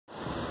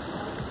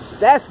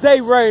That's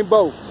they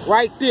rainbow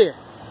right there.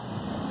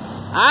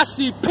 I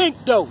see pink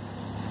though.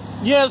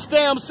 You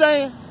understand what I'm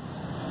saying?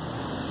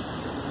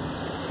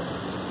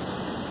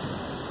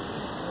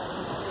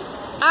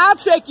 I'll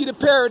take you to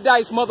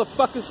paradise,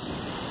 motherfuckers.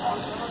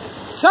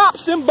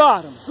 Tops and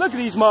bottoms. Look at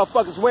these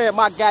motherfuckers wearing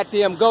my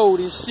goddamn gold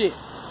and shit.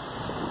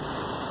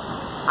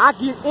 I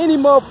get any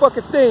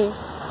motherfucking thing,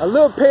 a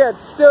little pair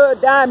of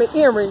stud diamond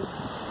earrings.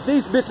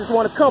 These bitches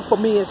want to come for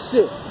me and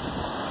shit.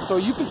 So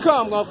you can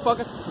come,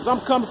 motherfucker, because I'm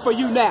coming for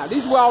you now.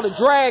 These is where all the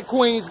drag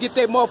queens get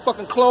their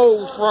motherfucking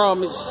clothes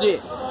from and shit.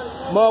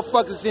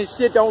 Motherfuckers and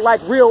shit don't like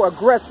real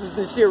aggressors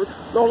and shit.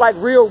 Don't like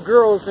real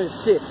girls and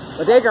shit.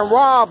 But they can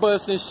rob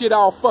us and shit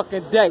all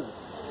fucking day.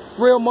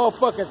 Real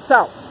motherfucking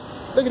talk.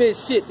 Look at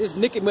this shit, this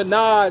Nicki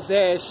Minaj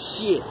ass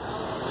shit.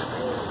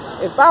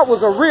 If I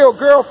was a real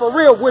girl for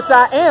real, which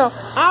I am,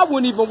 I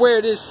wouldn't even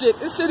wear this shit.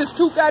 This shit is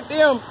too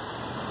goddamn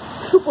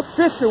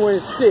superficial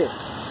and shit.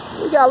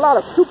 We got a lot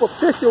of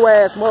superficial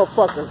ass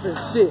motherfuckers and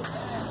shit.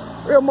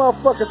 Real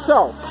motherfucking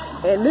talk.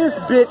 And this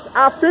bitch,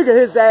 I figured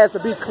his ass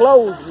would be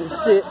closed and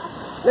shit.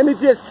 Let me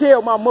just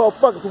tell my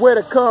motherfuckers where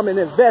to come and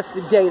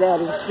investigate at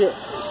and shit.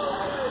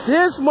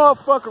 This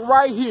motherfucker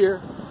right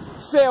here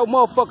sell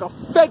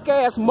motherfucking fake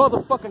ass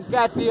motherfucking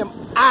goddamn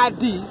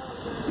ID.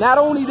 Not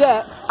only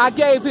that, I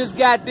gave his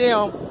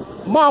goddamn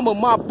mama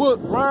my book,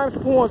 Rhymes,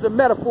 Poems, and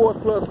Metaphors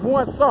plus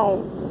one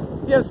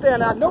song. You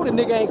understand? I know the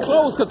nigga ain't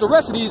closed because the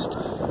rest of these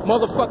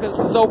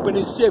motherfuckers is open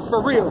and shit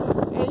for real.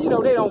 And you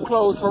know they don't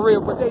close for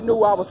real, but they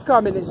knew I was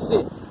coming and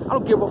shit. I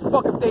don't give a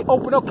fuck if they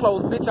open or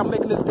close, bitch. I'm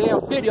making this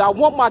damn video. I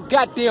want my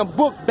goddamn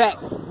book back.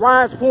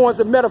 Rhymes, Poems,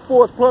 and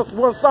Metaphors plus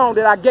one song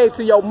that I gave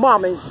to your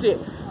mama and shit.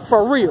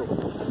 For real.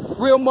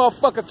 Real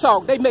motherfucker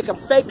talk. They making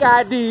fake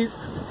IDs,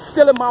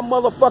 stealing my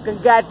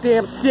motherfucking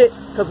goddamn shit,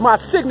 because my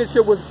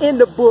signature was in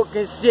the book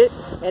and shit,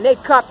 and they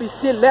copy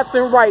shit left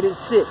and right and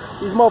shit.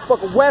 These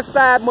motherfucking West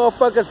Side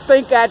motherfuckers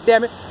think,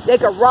 goddammit, they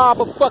can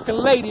rob a fucking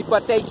lady,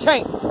 but they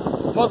can't.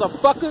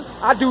 Motherfucker,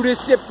 I do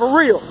this shit for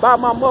real, by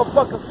my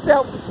motherfucking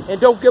self,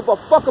 and don't give a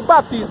fuck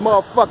about these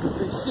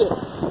motherfuckers and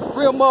shit.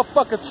 Real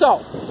motherfucker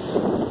talk.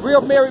 Real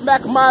Mary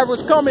McMyra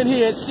was coming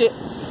here and shit,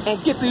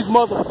 and get these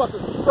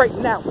motherfuckers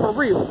straightened out for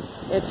real.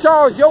 And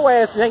Charles, your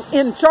ass ain't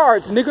in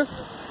charge, nigga.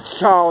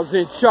 Charles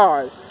in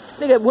charge.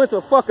 Nigga went to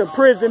fucking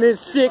prison and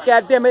shit,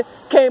 goddammit.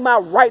 Came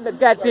out writing a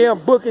goddamn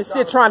book and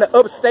shit, trying to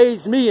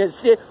upstage me and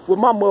shit with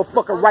my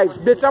motherfucking rights,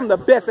 bitch. I'm the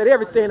best at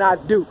everything I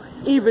do,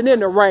 even in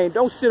the rain.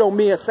 Don't shit on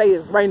me and say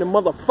it's raining,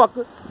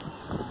 motherfucker.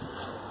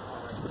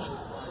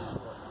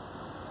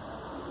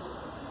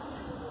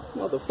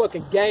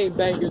 Motherfucking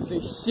gangbangers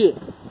and shit.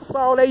 That's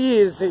all they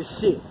is and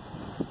shit.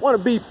 Wanna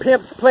be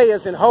pimps,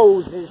 players, and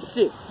hoes and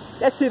shit.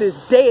 That shit is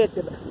dead.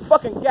 The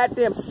fucking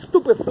goddamn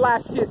stupid fly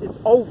shit is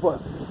over,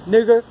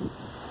 nigga.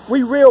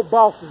 We real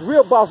bosses.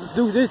 Real bosses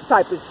do this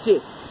type of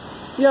shit.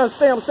 You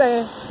understand what I'm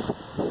saying?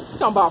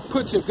 Talking about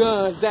put your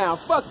guns down.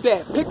 Fuck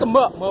that. Pick them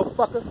up,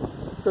 motherfucker.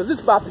 Because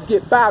it's about to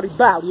get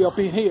bowdy up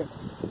in here.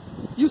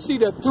 You see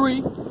the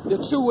 3, the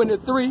 2, and the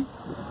 3.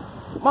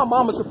 My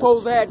mama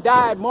supposed to have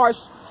died March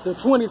the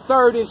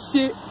 23rd and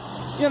shit.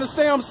 You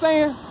understand what I'm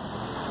saying?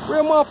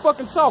 Real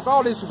motherfucking talk.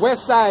 All this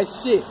West Side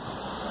shit.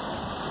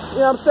 You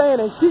know what I'm saying?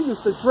 And she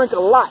used to drink a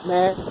lot,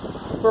 man.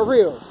 For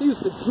real. She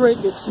used to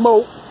drink and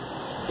smoke.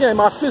 Yeah,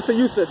 my sister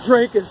used to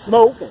drink and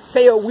smoke and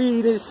sell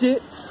weed and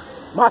shit.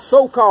 My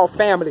so-called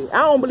family.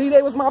 I don't believe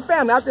they was my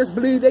family. I just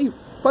believe they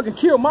fucking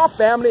killed my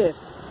family and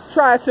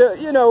tried to,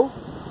 you know,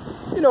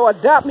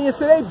 adopt me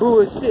into their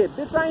bullshit.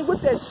 Bitch, I ain't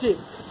with that shit.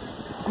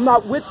 I'm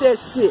not with that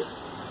shit.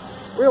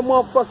 Real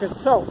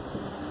motherfucking talk.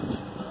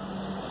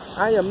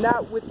 I am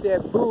not with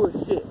that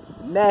bullshit.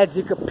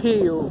 Magic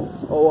appeal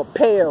or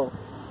appeal.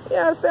 You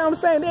understand what I'm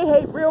saying? They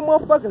hate real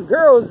motherfucking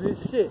girls and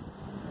shit.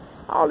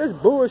 All this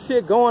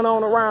bullshit going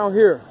on around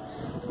here.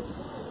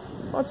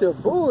 Bunch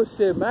of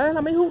bullshit, man.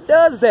 I mean, who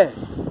does that?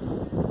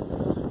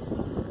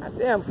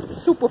 Goddamn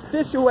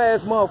superficial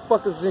ass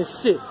motherfuckers and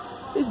shit.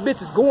 These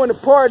bitches going to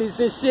parties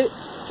and shit,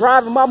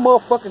 driving my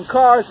motherfucking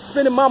cars,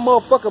 spending my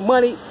motherfucking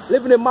money,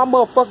 living in my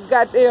motherfucking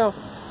goddamn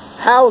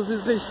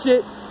houses and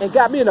shit, and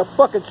got me in a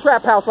fucking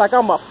trap house like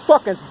I'm a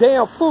fucking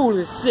damn fool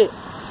and shit.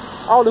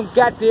 All them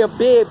goddamn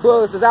bed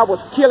bugs that I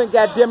was killing,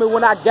 goddamn it,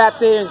 when I got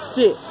there and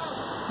shit.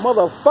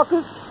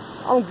 Motherfuckers,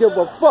 I don't give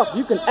a fuck.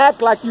 You can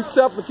act like you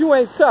tough, but you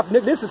ain't tough,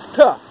 nigga. This is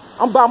tough.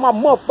 I'm by my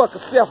motherfucking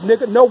self,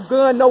 nigga. No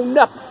gun, no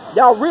nothing.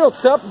 Y'all real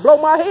tough.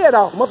 Blow my head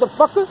off,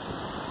 motherfucker.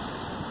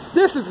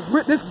 This is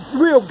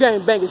real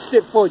gang banging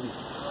shit for you.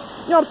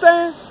 You know what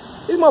I'm saying?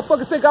 These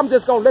motherfuckers think I'm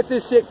just gonna let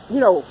this shit, you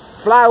know,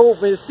 fly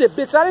over and shit.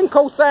 Bitch, I didn't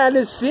co-sign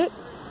this shit.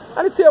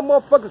 I didn't tell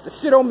motherfuckers to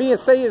shit on me and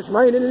say it's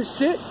raining and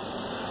shit.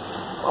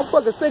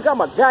 Motherfuckers think I'm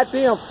a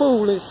goddamn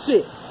fool and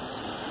shit.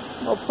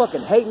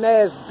 Motherfucking hating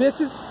ass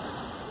bitches.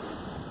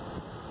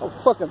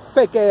 Motherfucking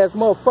fake ass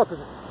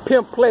motherfuckers,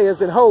 pimp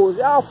players and hoes.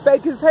 Y'all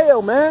fake as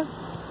hell, man.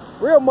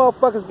 Real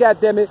motherfuckers,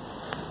 goddammit,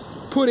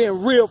 put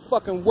in real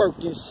fucking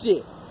work and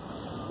shit.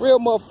 Real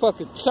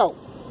motherfucking talk.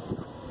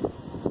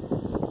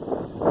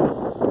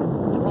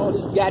 All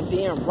this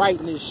goddamn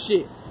writing and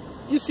shit.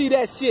 You see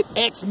that shit,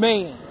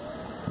 X-Man.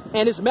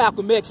 And it's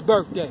Malcolm X's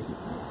birthday.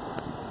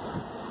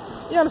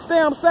 You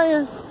understand what I'm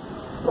saying?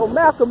 So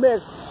Malcolm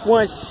X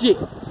wasn't shit.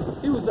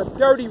 He was a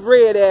dirty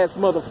red ass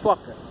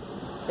motherfucker.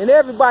 And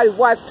everybody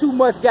watched too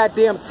much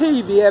goddamn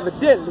TV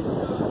evidently. You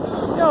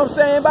know what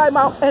I'm saying?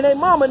 And they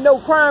mama know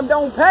crime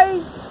don't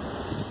pay.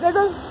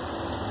 Nigga.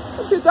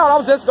 What you thought I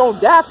was just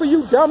gonna die for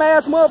you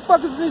dumbass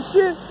motherfuckers and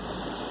shit?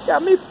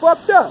 Got me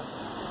fucked up.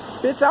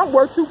 Bitch, I'm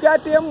worth too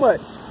goddamn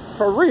much.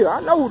 For real, I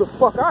know who the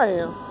fuck I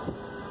am.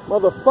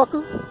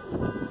 Motherfucker.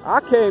 I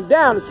came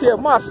down to tell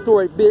my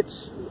story,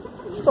 bitch.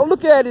 So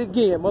look at it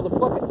again,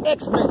 motherfucker.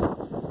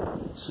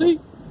 X-Men. See?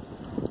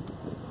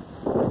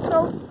 You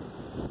know,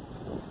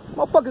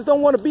 motherfuckers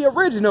don't want to be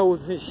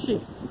originals and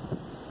shit.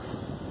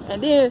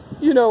 And then,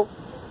 you know,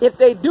 if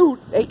they do,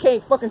 they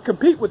can't fucking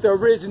compete with the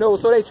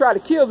originals, so they try to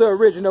kill the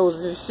originals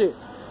and shit.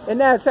 And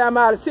 9 times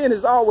out of 10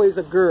 is always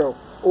a girl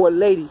or a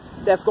lady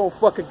that's gonna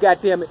fucking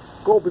goddamn it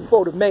go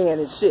before the man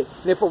and shit.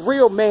 And if a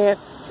real man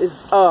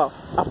is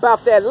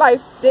about that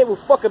life, they will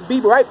fucking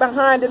be right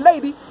behind the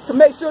lady to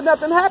make sure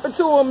nothing happened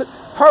to him,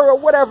 her or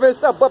whatever and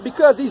stuff. But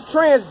because these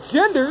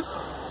transgenders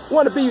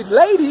want to be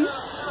ladies,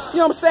 you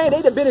know what I'm saying?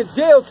 They done been in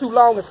jail too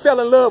long and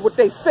fell in love with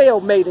their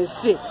cellmate and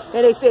shit.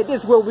 And they said,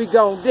 this is what we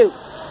gonna do.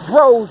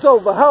 Bros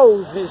over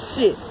hoes and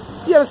shit.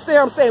 You understand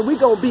what I'm saying? We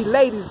gonna be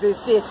ladies and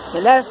shit.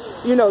 And that's,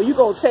 you know, you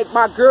gonna take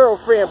my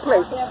girlfriend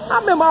place. I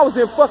remember I was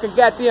in fucking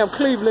goddamn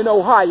Cleveland,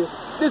 Ohio.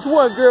 This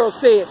one girl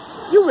said,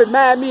 you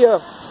remind me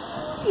of,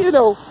 you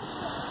know,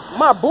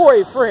 my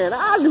boyfriend.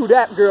 I knew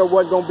that girl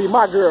wasn't gonna be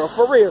my girl,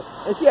 for real.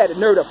 And she had the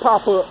nerve to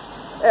pop up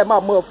at my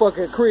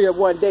motherfucking crib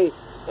one day.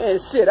 And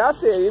shit, I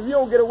said, if you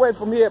don't get away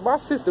from here, my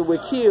sister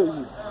would kill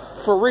you.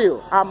 For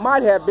real. I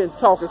might have been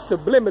talking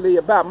subliminally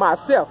about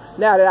myself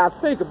now that I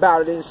think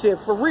about it and shit,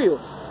 for real.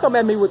 Come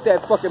at me with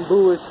that fucking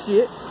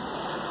bullshit.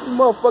 You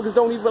motherfuckers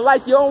don't even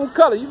like your own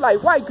color. You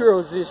like white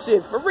girls and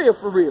shit, for real,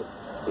 for real.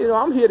 You know,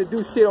 I'm here to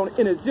do shit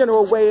in a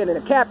general way and in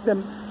a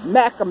Captain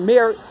Mac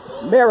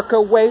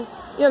America way.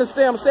 You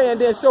understand what I'm saying?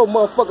 Then show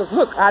motherfuckers,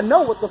 look, I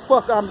know what the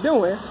fuck I'm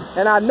doing,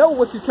 and I know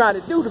what you're trying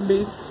to do to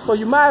me, so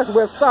you might as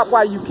well stop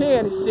while you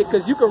can and shit,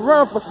 because you can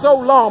run for so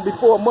long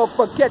before a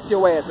motherfucker catch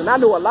your ass. And I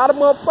know a lot of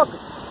motherfuckers.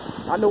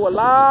 I know a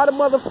lot of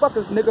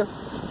motherfuckers, nigga,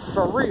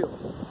 for real.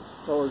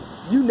 So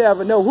you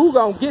never know who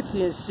gonna get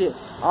you and shit.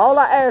 All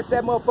I asked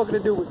that motherfucker to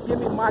do was give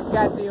me my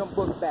goddamn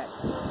book back.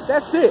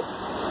 That's it.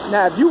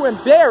 Now, if you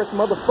embarrassed,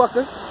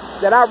 motherfucker,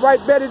 that I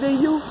write better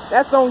than you,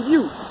 that's on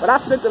you. But I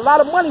spent a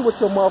lot of money with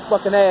your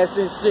motherfucking ass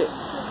and shit.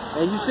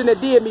 And you shouldn't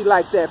have did me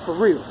like that, for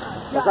real.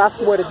 Because I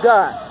swear to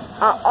God,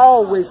 I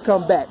always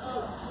come back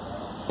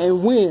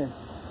and win.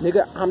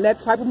 Nigga, I'm that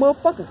type of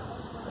motherfucker.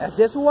 That's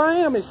just who I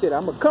am and shit.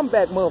 I'm a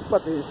comeback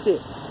motherfucker and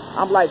shit.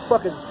 I'm like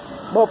fucking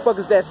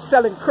motherfuckers that's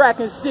selling crack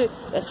and shit.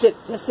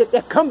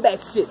 That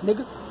comeback shit,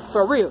 nigga.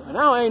 For real. And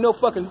I ain't no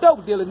fucking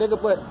dope dealer,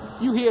 nigga, but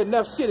you hear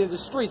enough shit in the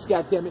streets,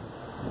 goddammit.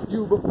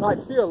 You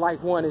might feel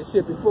like one and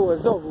shit before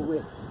it's over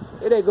with.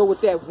 It ain't go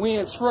with that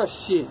win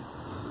trust shit.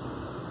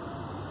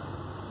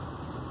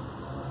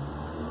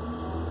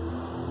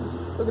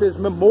 Look at this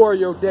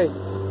Memorial Day.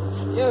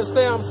 You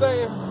understand what I'm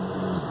saying?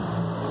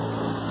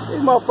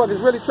 These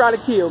motherfuckers really trying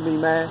to kill me,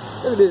 man.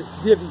 Look at this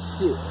divvy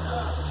shit.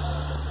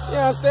 You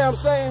understand what I'm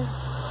saying?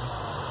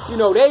 You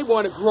know, they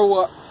want to grow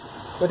up,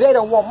 but they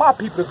don't want my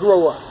people to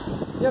grow up.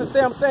 You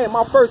understand what I'm saying?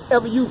 My first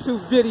ever YouTube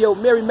video,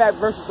 Mary Mack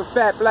versus the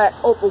Fat Black,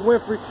 Oprah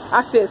Winfrey,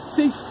 I said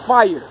cease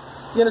fire.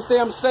 You understand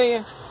what I'm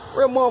saying?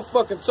 Real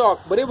motherfucking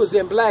talk, but it was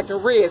in black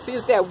and red. See,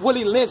 it's that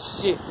Willie Lynch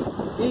shit.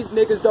 These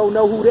niggas don't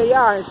know who they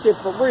are and shit,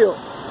 for real.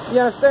 You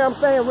understand what I'm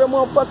saying? Real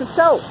motherfucking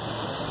talk.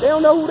 They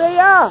don't know who they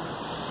are.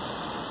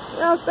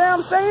 You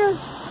understand what I'm saying?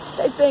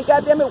 They think,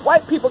 goddammit,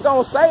 white people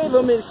gonna save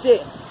them and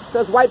shit.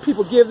 Because white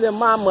people give them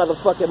my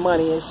motherfucking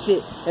money and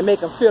shit and make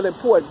them feel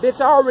important. Bitch,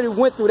 I already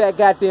went through that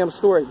goddamn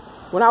story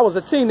when I was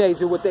a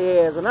teenager with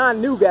their ass, and I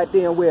knew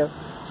goddamn well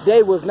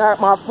they was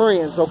not my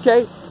friends,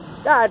 okay?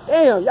 God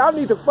damn, y'all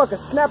need to fucking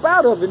snap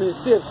out of it and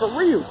shit, for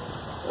real.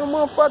 No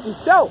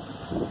motherfucking joke.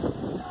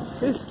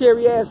 This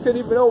scary ass couldn't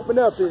even open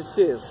up this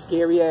shit,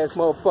 scary ass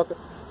motherfucker.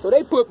 So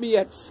they put me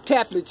at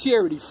Catholic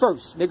Charity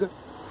first, nigga.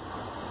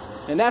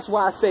 And that's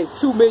why I say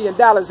 $2 million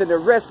and the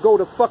rest go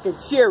to fucking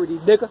charity,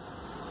 nigga.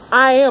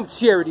 I am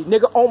charity,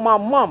 nigga, on my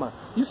mama.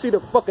 You see the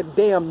fucking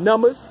damn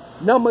numbers?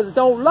 Numbers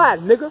don't lie,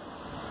 nigga.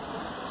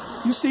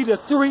 You see the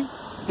 3,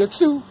 the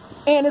 2,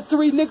 and the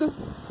 3, nigga?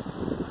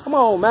 Come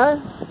on,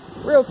 man.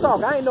 Real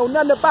talk. I ain't know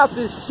nothing about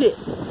this shit.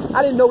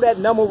 I didn't know that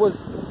number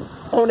was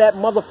on that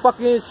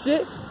motherfucking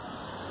shit.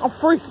 I'm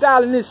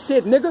freestyling this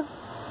shit, nigga.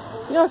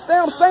 You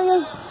understand what I'm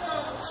saying?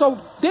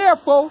 So,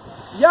 therefore,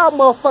 y'all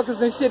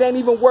motherfuckers and shit ain't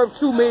even worth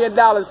 $2 million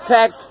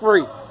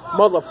tax-free.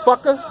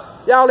 Motherfucker.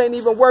 Y'all ain't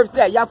even worth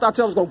that. Y'all thought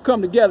y'all was gonna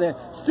come together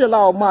and steal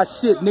all my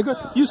shit,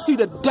 nigga. You see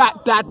the ...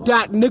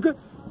 nigga.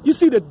 You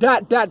see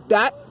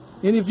the ...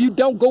 And if you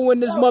don't go in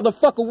this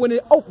motherfucker when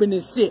it open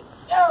this shit,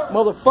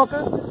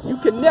 motherfucker, you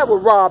can never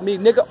rob me,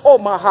 nigga, or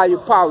my higher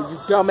power, you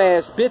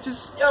dumbass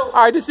bitches.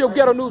 Alright, this your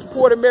Ghetto News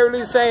reporter, Mary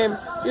Lee, saying,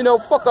 you know,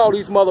 fuck all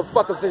these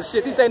motherfuckers and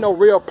shit. These ain't no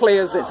real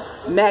players and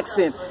Max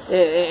and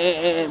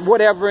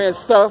whatever and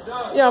stuff. You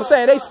know what I'm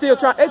saying?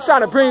 They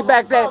trying to bring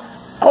back that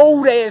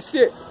old ass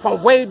shit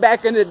from way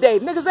back in the day.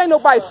 Niggas, ain't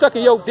nobody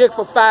sucking your dick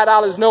for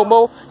 $5 no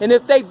more. And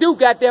if they do,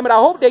 goddammit, I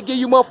hope they give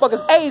you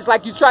motherfuckers AIDS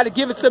like you try to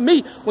give it to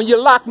me when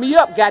you lock me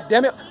up,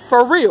 goddammit,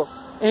 for real.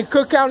 In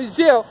Cook County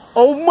Jail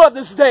on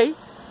Mother's Day,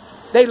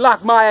 they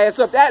lock my ass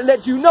up. That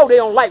lets you know they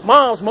don't like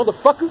moms,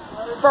 motherfucker.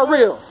 For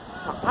real.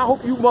 I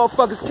hope you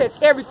motherfuckers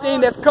catch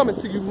everything that's coming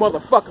to you,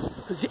 motherfuckers.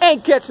 Because you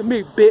ain't catching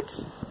me,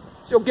 bitch.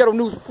 It's your Ghetto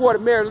News reporter,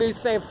 Mary Lee,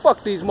 saying,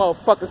 fuck these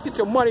motherfuckers. Get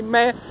your money,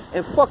 man,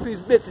 and fuck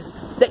these bitches.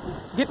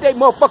 Get their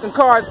motherfucking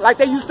cars like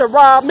they used to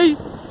rob me.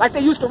 Like they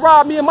used to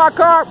rob me in my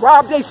car.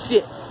 Rob they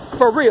shit.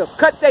 For real.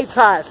 Cut their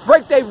tires.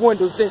 Break their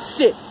windows and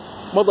shit.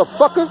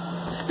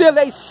 Motherfucker. Steal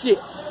they shit.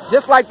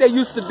 Just like they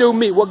used to do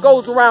me. What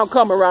goes around,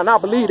 come around. I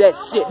believe that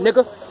shit,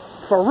 nigga.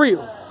 For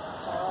real.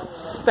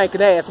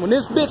 Stinking ass. When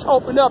this bitch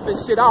open up and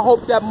shit, I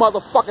hope that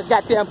motherfucker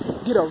goddamn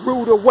get a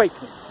rude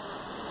awakening.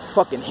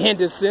 Fucking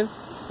Henderson.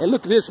 And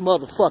look at this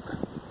motherfucker.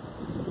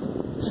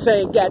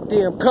 Same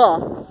goddamn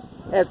car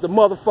as the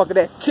motherfucker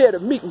that cheddar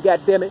meeting,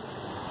 goddammit,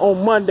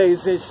 on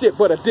Mondays and shit,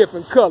 but a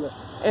different color.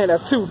 And a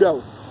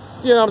two-door.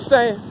 You know what I'm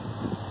saying?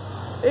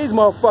 These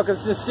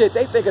motherfuckers and shit,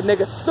 they think a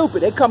nigga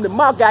stupid. They come to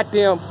my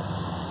goddamn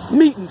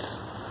meetings,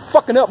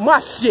 fucking up my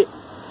shit.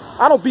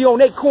 I don't be on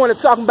that corner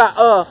talking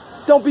about,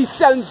 don't be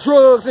selling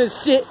drugs and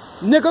shit,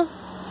 nigga.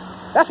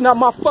 That's not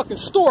my fucking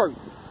story.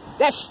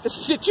 That's the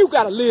shit you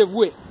gotta live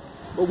with.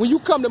 But when you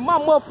come to my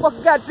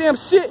motherfucking goddamn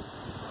shit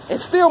and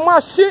steal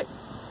my shit,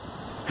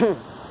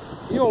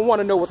 you don't want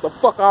to know what the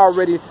fuck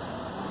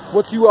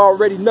what you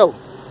already know.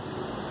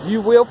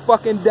 You will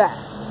fucking die.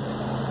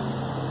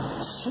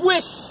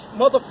 Swish,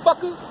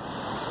 motherfucker.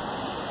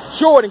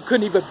 Jordan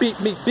couldn't even beat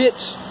me,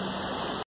 bitch.